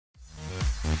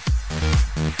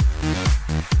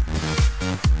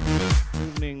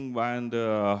and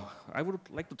I would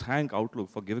like to thank Outlook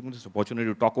for giving me this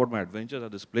opportunity to talk about my adventures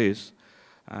at this place.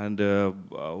 And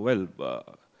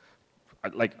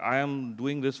like I am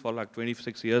doing this for like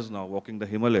 26 years now, walking the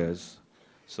Himalayas.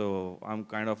 So I'm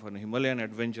kind of an Himalayan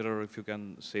adventurer, if you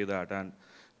can say that. And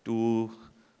to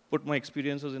put my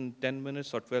experiences in 10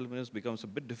 minutes or 12 minutes becomes a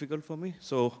bit difficult for me.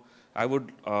 So I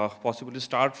would possibly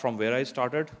start from where I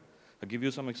started. I'll give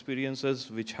you some experiences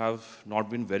which have not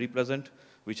been very pleasant,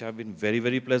 which have been very,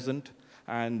 very pleasant.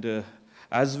 And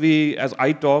as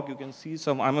I talk, you can see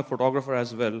some, I'm a photographer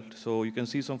as well, so you can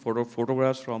see some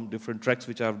photographs from different treks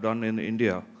which I've done in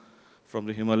India from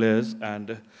the Himalayas.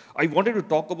 And I wanted to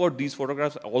talk about these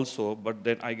photographs also, but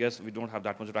then I guess we don't have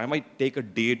that much time. I might take a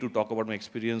day to talk about my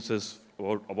experiences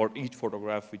about each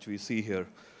photograph which we see here.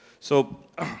 So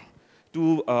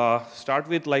to start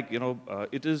with, like,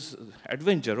 it is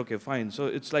adventure, okay, fine. So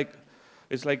it's like,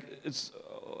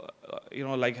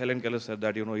 like Helen Keller said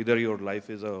that, either your life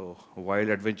is a wild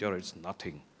adventure or it's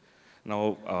nothing.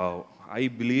 Now, I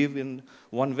believe in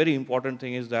one very important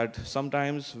thing is that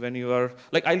sometimes when you are,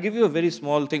 like, I'll give you a very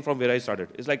small thing from where I started.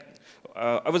 It's like,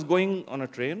 I was going on a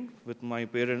train with my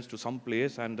parents to some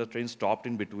place, and the train stopped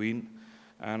in between,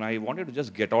 and I wanted to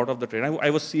just get out of the train.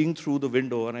 I was seeing through the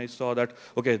window, and I saw that,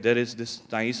 okay, there is this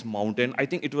nice mountain. I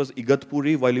think it was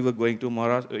Igatpuri while we were going to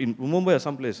in Mumbai or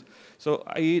someplace. So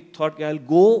I thought, okay, I'll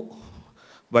go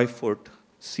by foot,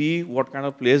 see what kind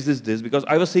of place is this, because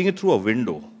I was seeing it through a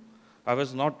window. I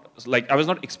was not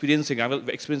experiencing, I was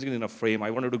experiencing it in a frame. I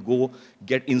wanted to go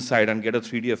get inside and get a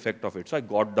 3D effect of it. So I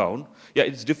got down. Yeah,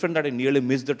 it's different that I nearly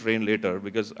missed the train later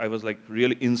because I was like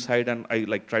really inside and I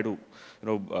like tried to,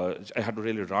 I had to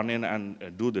really run in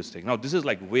and do this thing. Now this is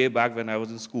like way back when I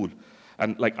was in school.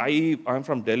 And like I'm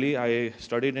from Delhi. I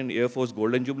studied in Air Force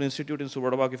Golden Jubilee Institute in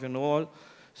Subradabad, if you know all.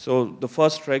 So the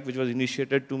first trek which was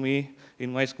initiated to me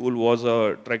in my school was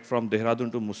a trek from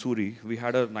Dehradun to Mussoorie. We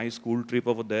had a nice school trip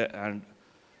over there, and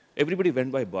everybody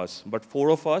went by bus. But 4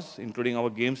 of us, including our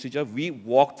games teacher, we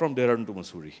walked from Dehradun to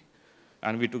Mussoorie,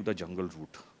 and we took the jungle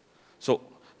route. So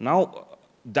now,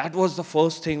 that was the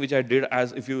first thing which I did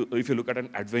as if you look at an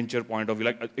adventure point of view.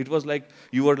 Like, it was like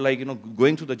you were like,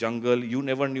 going through the jungle. You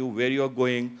never knew where you were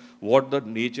going, what the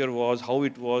nature was, how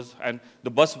it was. And the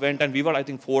bus went, and we were, I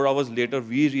think, 4 hours later,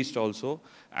 we reached also.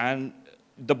 And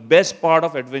the best part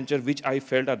of adventure, which I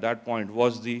felt at that point,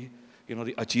 was the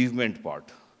achievement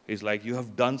part. It's like you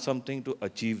have done something to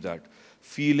achieve that.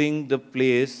 Feeling the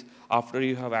place after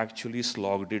you have actually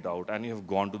slogged it out and you have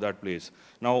gone to that place.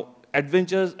 Now,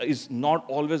 adventures is not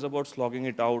always about slogging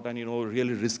it out and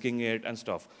really risking it and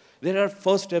stuff. There are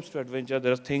first steps to adventure.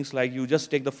 There are things like you just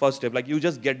take the first step, like you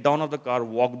just get down of the car,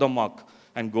 walk the muck,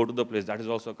 and go to the place. That is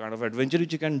also a kind of adventure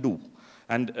which you can do.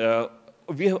 And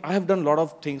I have done a lot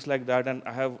of things like that, and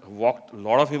I have walked a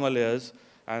lot of Himalayas.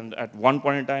 And at one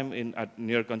point in time,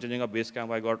 near Kanchenjunga base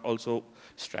camp, I got also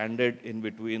stranded in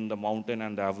between the mountain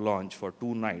and the avalanche for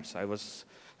 2 nights.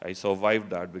 I survived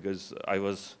that because I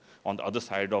was on the other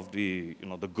side of the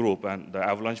group, and the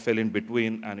avalanche fell in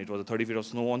between, and it was 30 feet of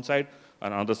snow one side,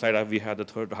 and on the other side we had the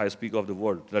 3rd highest peak of the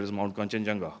world, that is Mount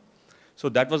Kanchenjunga. So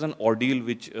that was an ordeal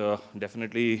which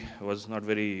definitely was not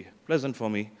very pleasant for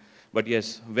me. But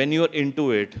yes, when you're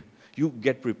into it, you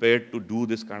get prepared to do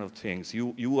this kind of things.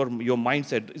 Your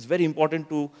mindset, it's very important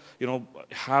to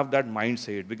have that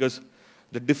mindset, because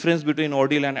the difference between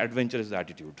ordeal and adventure is the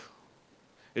attitude.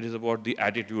 It is about the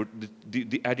attitude,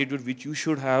 the attitude which you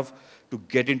should have to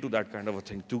get into that kind of a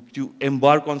thing, to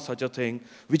embark on such a thing,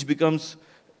 which becomes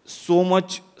so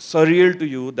much surreal to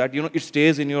you that it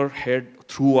stays in your head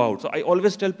throughout. So I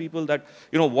always tell people that,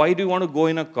 why do you want to go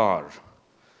in a car?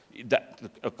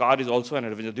 A car is also an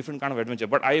adventure, different kind of adventure.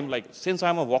 But I am like, since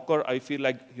I'm a walker, I feel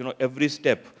like, every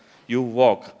step you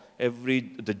walk,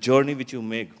 the journey which you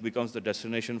make becomes the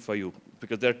destination for you.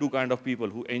 Because there are 2 kinds of people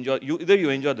who enjoy, either you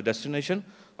enjoy the destination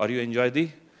or you enjoy the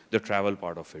travel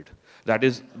part of it. That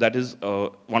is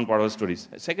one part of the story.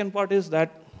 Second part is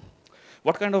that,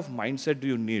 what kind of mindset do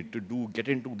you need to get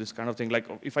into this kind of thing? Like,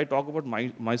 if I talk about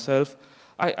myself,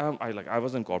 I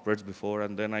was in corporates before,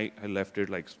 and then I left it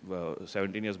like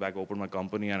 17 years back, opened my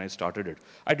company, and I started it.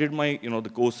 I did my, the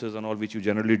courses and all, which you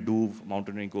generally do,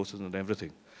 mountaineering courses and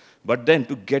everything. But then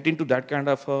to get into that kind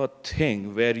of a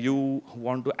thing where you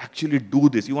want to actually do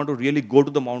this, you want to really go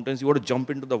to the mountains, you want to jump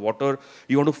into the water,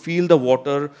 you want to feel the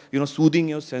water, soothing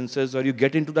your senses, or you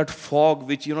get into that fog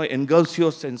which, engulfs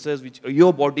your senses,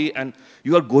 your body, and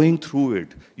you are going through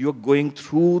it. You are going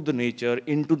through the nature,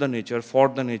 into the nature,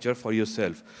 for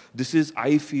yourself. This is,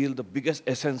 I feel, the biggest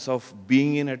essence of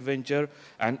being in adventure,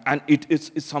 and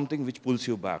it's something which pulls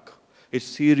you back. It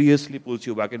seriously pulls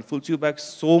you back, and pulls you back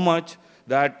so much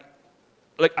that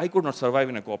like I could not survive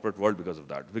in a corporate world because of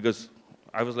that, because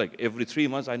I was like, every 3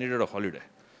 months I needed a holiday.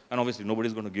 And obviously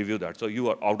nobody's going to give you that. So you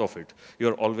are out of it.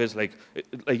 You're always like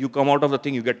you come out of the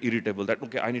thing, you get irritable that,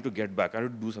 okay, I need to get back, I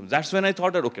need to do something. That's when I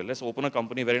thought that, okay, let's open a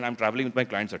company wherein I'm traveling with my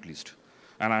clients at least.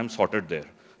 And I'm sorted there.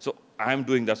 So I'm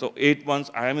doing that. So 8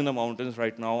 months, I am in the mountains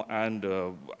right now.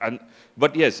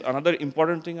 But yes, another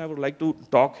important thing I would like to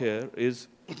talk here is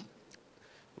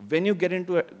when you get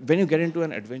into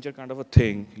an adventure kind of a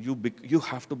thing, you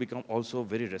have to become also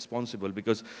very responsible,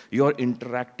 because you are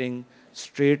interacting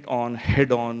straight on,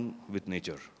 head on with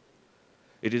nature.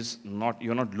 It is not,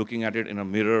 you're not looking at it in a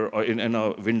mirror or in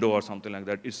a window or something like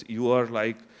that. You are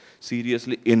like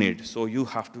seriously in it. So you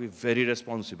have to be very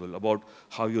responsible about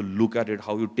how you look at it,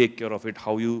 how you take care of it,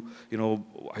 how you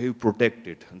protect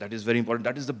it. And that is very important.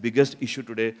 That is the biggest issue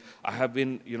today. I have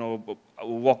been,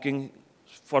 walking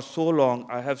for so long.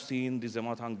 I have seen the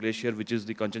Zemathang Glacier, which is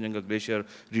the Kanchenjunga Glacier,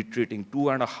 retreating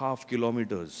 2.5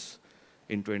 kilometers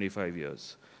in 25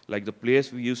 years. Like the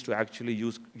place we used to actually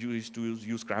use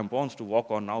crampons to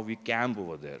walk on, now we camp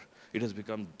over there. It has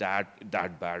become that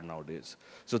bad nowadays.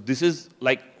 So this is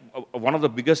like one of the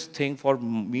biggest thing for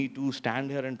me to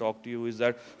stand here and talk to you is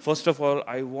that, first of all,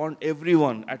 I want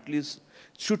everyone at least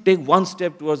should take one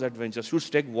step towards adventure, should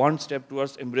take one step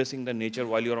towards embracing the nature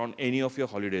while you're on any of your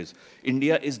holidays.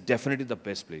 India is definitely the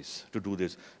best place to do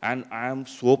this. And I am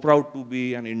so proud to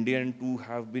be an Indian to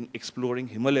have been exploring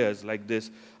Himalayas like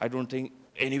this. I don't think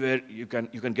anywhere you can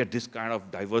get this kind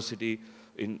of diversity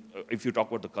in, if you talk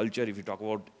about the culture, if you talk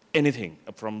about anything,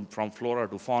 from flora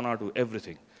to fauna to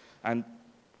everything. And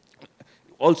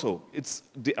also,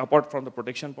 apart from the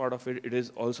protection part of it, it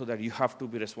is also that you have to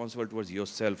be responsible towards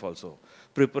yourself also.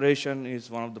 Preparation is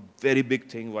one of the very big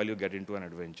things while you get into an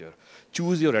adventure.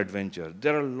 Choose your adventure.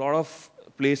 There are a lot of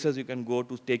places you can go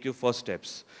to take your first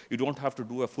steps. You don't have to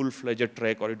do a full-fledged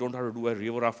trek, or you don't have to do a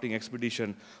river rafting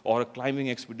expedition, or a climbing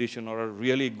expedition, or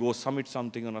really go summit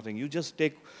something or nothing. You just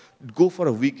go for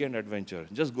a weekend adventure.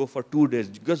 Just go for 2 days.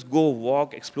 Just go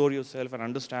walk, explore yourself, and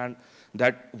understand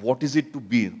that what is it to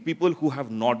be. People who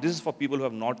have not, this is for people who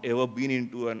have not ever been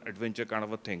into an adventure kind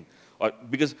of a thing.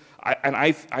 Because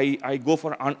I go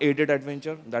for unaided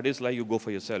adventure. That is like you go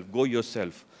for yourself. Go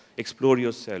yourself. Explore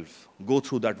yourself. Go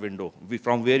through that window.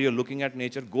 From where you're looking at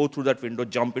nature, go through that window,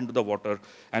 jump into the water,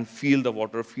 and feel the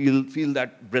water, feel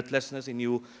that breathlessness in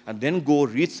you, and then go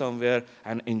reach somewhere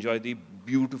and enjoy the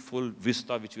beautiful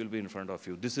vista which will be in front of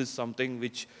you. This is something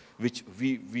which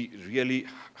we really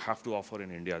have to offer in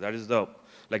India. That is the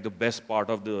best part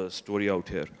of the story out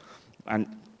here.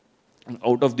 And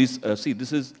out of this, see,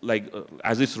 this is like,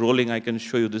 as it's rolling, I can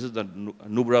show you, this is the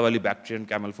Nubra Valley Bactrian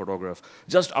camel photograph.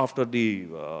 Just after there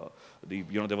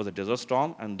was a desert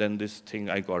storm, and then this thing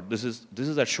I got. This is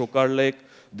at Shokar Lake.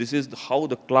 This is how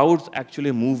the clouds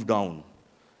actually move down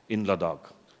in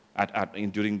Ladakh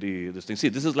during this thing. See,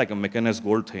 this is like a Mechanes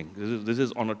gold thing. This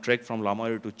is on a trek from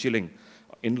Lamari to Chiling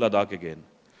in Ladakh again.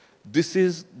 This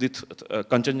is the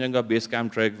Kanchenjunga base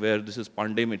camp trek where this is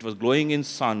Pandim. It was glowing in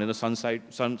sun, in the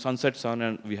sunset sun,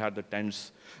 and we had the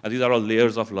tents. And these are all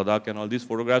layers of Ladakh and all these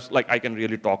photographs. Like, I can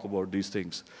really talk about these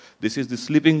things. This is the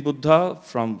sleeping Buddha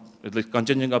from the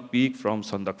Kanchenjunga peak from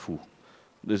Sandakphu.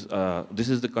 This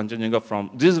is the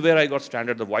Kanchenjunga this is where I got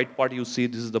stranded. The white part you see,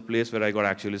 this is the place where I got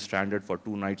actually stranded for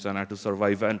 2 nights, and I had to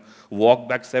survive and walk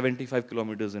back 75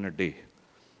 kilometers in a day.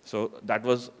 So that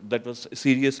was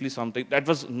seriously something. That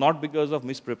was not because of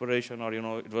mispreparation or,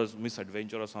 it was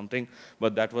misadventure or something,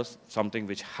 but that was something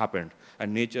which happened.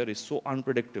 And nature is so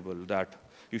unpredictable that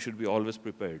you should be always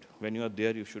prepared. When you are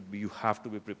there, you have to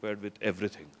be prepared with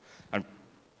everything.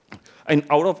 And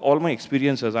out of all my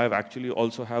experiences, I've actually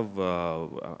also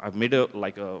I've made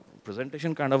a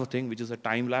presentation kind of a thing, which is a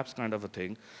time-lapse kind of a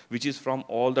thing, which is from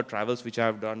all the travels which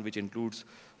I've done, which includes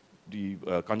the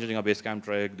Kanchenjunga base camp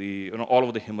trek, all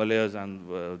over the Himalayas and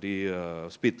the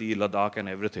Spiti, Ladakh, and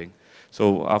everything.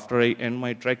 So after I end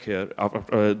my trek here,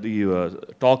 after the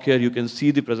talk here, you can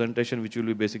see the presentation, which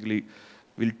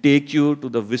will take you to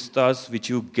the vistas which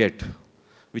you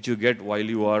get while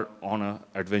you are on an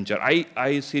adventure.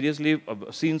 I seriously,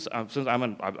 since I'm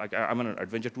an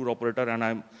adventure tour operator, and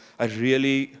I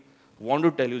really want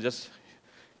to tell you, just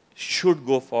should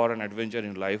go for an adventure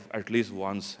in life at least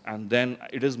once, and then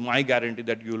it is my guarantee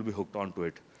that you will be hooked onto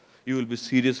it. You will be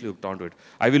seriously hooked onto it.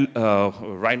 I will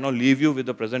right now leave you with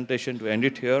the presentation to end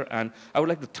it here, and I would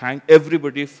like to thank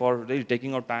everybody for really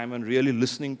taking our time and really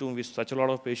listening to me with such a lot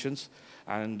of patience.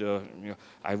 And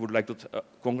I would like to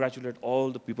congratulate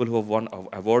all the people who have won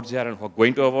awards here and who are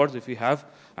going to awards if you have.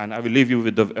 And I will leave you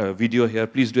with the video here.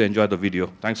 Please do enjoy the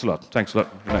video. Thanks a lot. Thanks a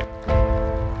lot. Good night.